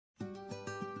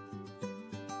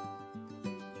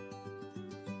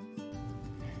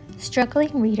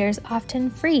Struggling readers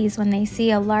often freeze when they see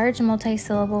a large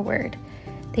multisyllable word.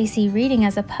 They see reading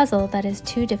as a puzzle that is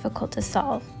too difficult to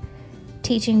solve.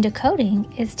 Teaching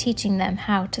decoding is teaching them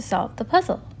how to solve the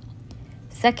puzzle.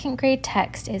 Second grade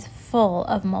text is full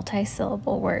of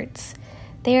multisyllable words.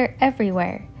 They are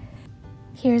everywhere.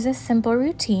 Here's a simple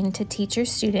routine to teach your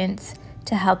students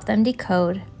to help them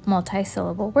decode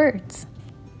multisyllable words.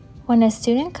 When a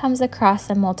student comes across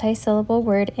a multisyllable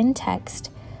word in text,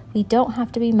 we don't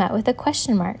have to be met with a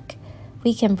question mark.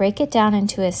 We can break it down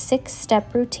into a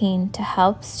 6-step routine to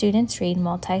help students read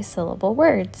multisyllable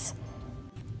words.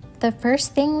 The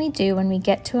first thing we do when we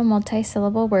get to a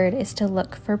multisyllable word is to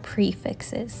look for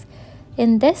prefixes.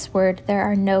 In this word, there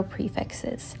are no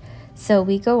prefixes, so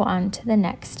we go on to the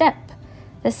next step.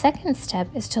 The second step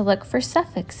is to look for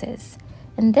suffixes.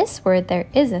 In this word, there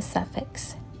is a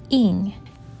suffix, ing.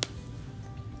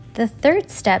 The third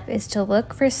step is to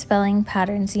look for spelling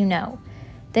patterns you know.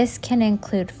 This can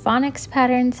include phonics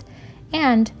patterns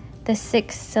and the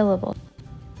 6 syllables.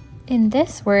 In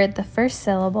this word, the first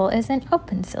syllable is an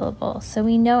open syllable, so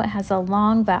we know it has a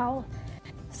long vowel.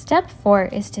 Step 4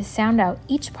 is to sound out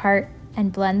each part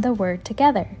and blend the word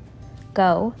together.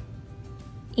 Go,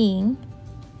 ing,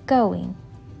 going.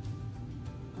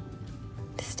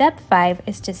 Step 5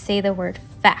 is to say the word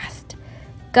fast,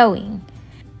 going.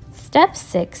 Step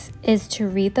 6 is to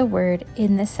read the word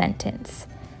in the sentence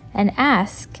and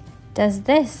ask, does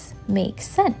this make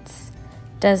sense?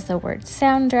 Does the word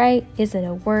sound right? Is it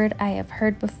a word I have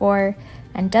heard before?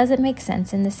 And does it make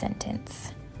sense in the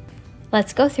sentence?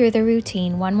 Let's go through the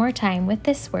routine one more time with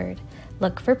this word.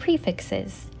 Look for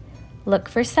prefixes. Look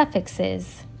for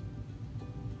suffixes.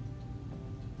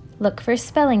 Look for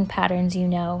spelling patterns you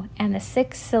know and the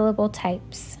 6 syllable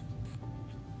types.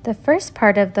 The first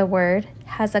part of the word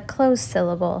has a closed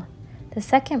syllable. The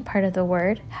second part of the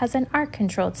word has an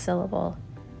R-controlled syllable.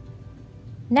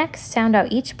 Next, sound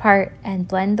out each part and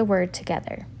blend the word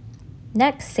together.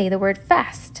 Next, say the word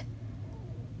fast.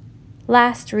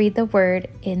 Last, read the word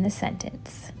in the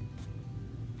sentence.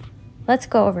 Let's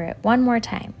go over it one more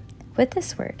time. With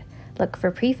this word, look for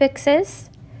prefixes,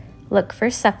 look for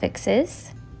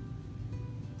suffixes,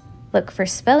 look for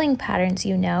spelling patterns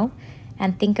you know,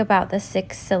 and think about the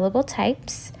 6 syllable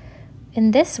types.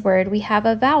 In this word, we have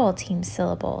a vowel team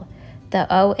syllable.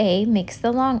 The OA makes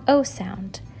the long O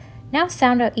sound. Now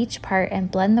sound out each part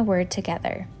and blend the word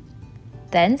together.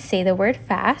 Then say the word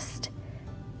fast.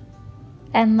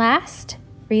 And last,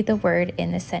 read the word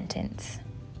in the sentence.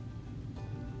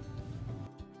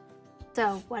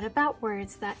 So, what about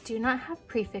words that do not have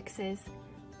prefixes,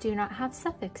 do not have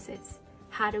suffixes?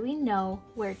 How do we know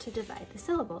where to divide the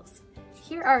syllables?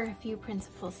 Here are a few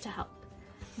principles to help.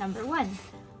 Number 1,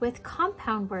 with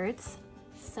compound words,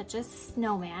 such as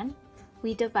snowman,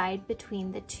 we divide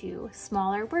between the 2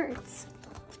 smaller words.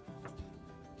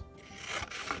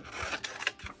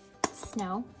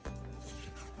 Snow,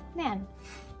 man,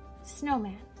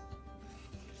 snowman.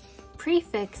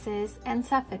 Prefixes and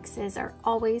suffixes are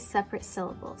always separate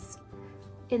syllables.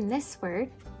 In this word,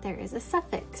 there is a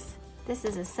suffix. This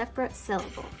is a separate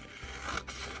syllable.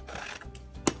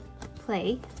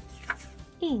 Play,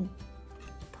 ing,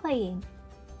 playing.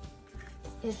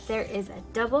 If there is a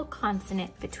double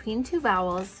consonant between 2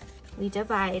 vowels, we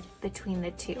divide between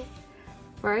the 2.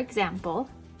 For example,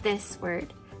 this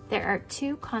word, there are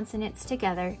 2 consonants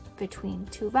together between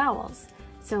 2 vowels,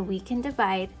 so we can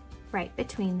divide right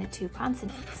between the 2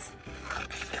 consonants.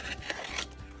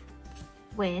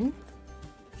 Win,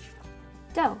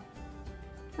 do,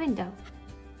 window.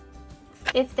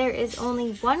 If there is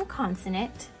only 1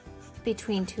 consonant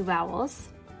between 2 vowels,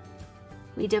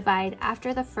 we divide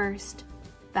after the first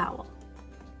vowel.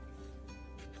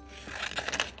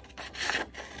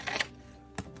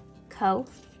 Co,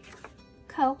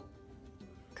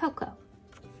 cocoa.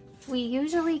 We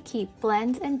usually keep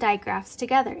blends and digraphs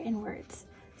together in words.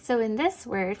 So in this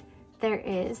word, there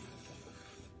is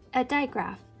a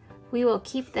digraph. We will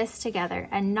keep this together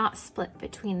and not split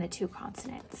between the 2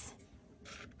 consonants.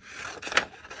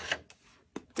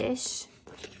 Dish,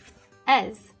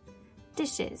 es,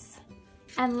 dishes.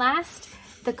 And last,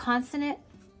 the consonant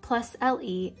plus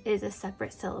LE is a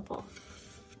separate syllable.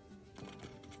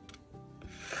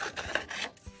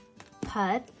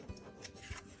 Pud,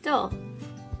 dull,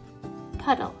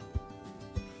 puddle.